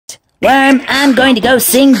Worm, I'm going to go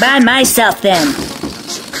sing by myself then.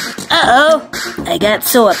 Uh-oh, I got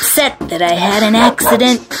so upset that I had an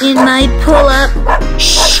accident in my pull-up.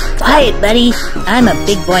 Shh, quiet, buddy. I'm a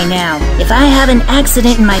big boy now. If I have an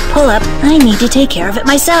accident in my pull-up, I need to take care of it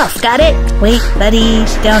myself. Got it? Wait, buddy,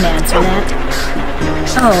 don't answer that.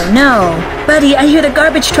 Oh, no. Buddy, I hear the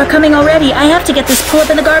garbage truck coming already. I have to get this pull-up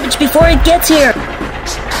in the garbage before it gets here.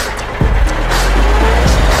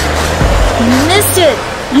 I missed it.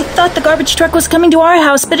 I thought the garbage truck was coming to our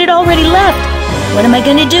house, but it already left. What am I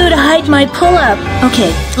gonna do to hide my pull-up?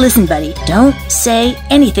 Okay, listen, buddy. Don't say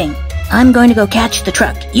anything. I'm going to go catch the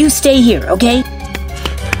truck. You stay here, okay?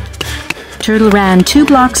 Turtle ran 2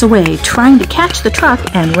 blocks away, trying to catch the truck,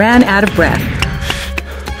 and ran out of breath.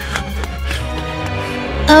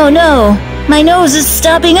 Oh no! My nose is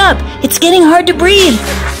stopping up! It's getting hard to breathe!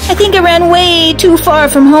 I think I ran way too far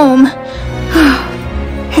from home.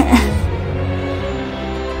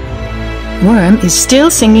 Worm is still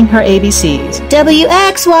singing her ABCs.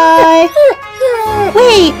 W-X-Y.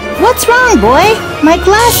 Wait, what's wrong, boy? My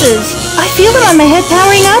glasses. I feel them on my head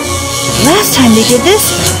powering up. Last time they did this.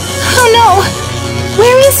 Oh no!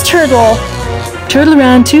 Where is Turtle? Turtle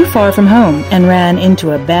ran too far from home and ran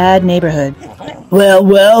into a bad neighborhood. Well.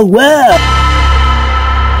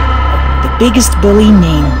 The biggest bully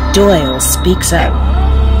named Doyle speaks up.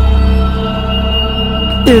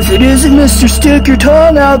 If it isn't Mr. Stick Your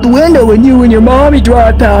Tongue Out the Window when you and your mommy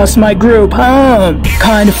drive past my group home.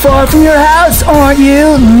 Kinda far from your house, aren't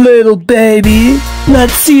you, little baby?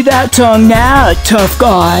 Let's see that tongue now, tough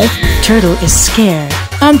guy. Turtle is scared.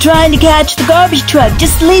 I'm trying to catch the garbage truck.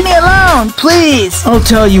 Just leave me alone, please. I'll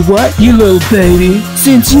tell you what, you little baby.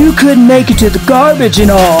 Since you couldn't make it to the garbage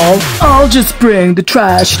and all, I'll just bring the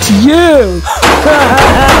trash to you.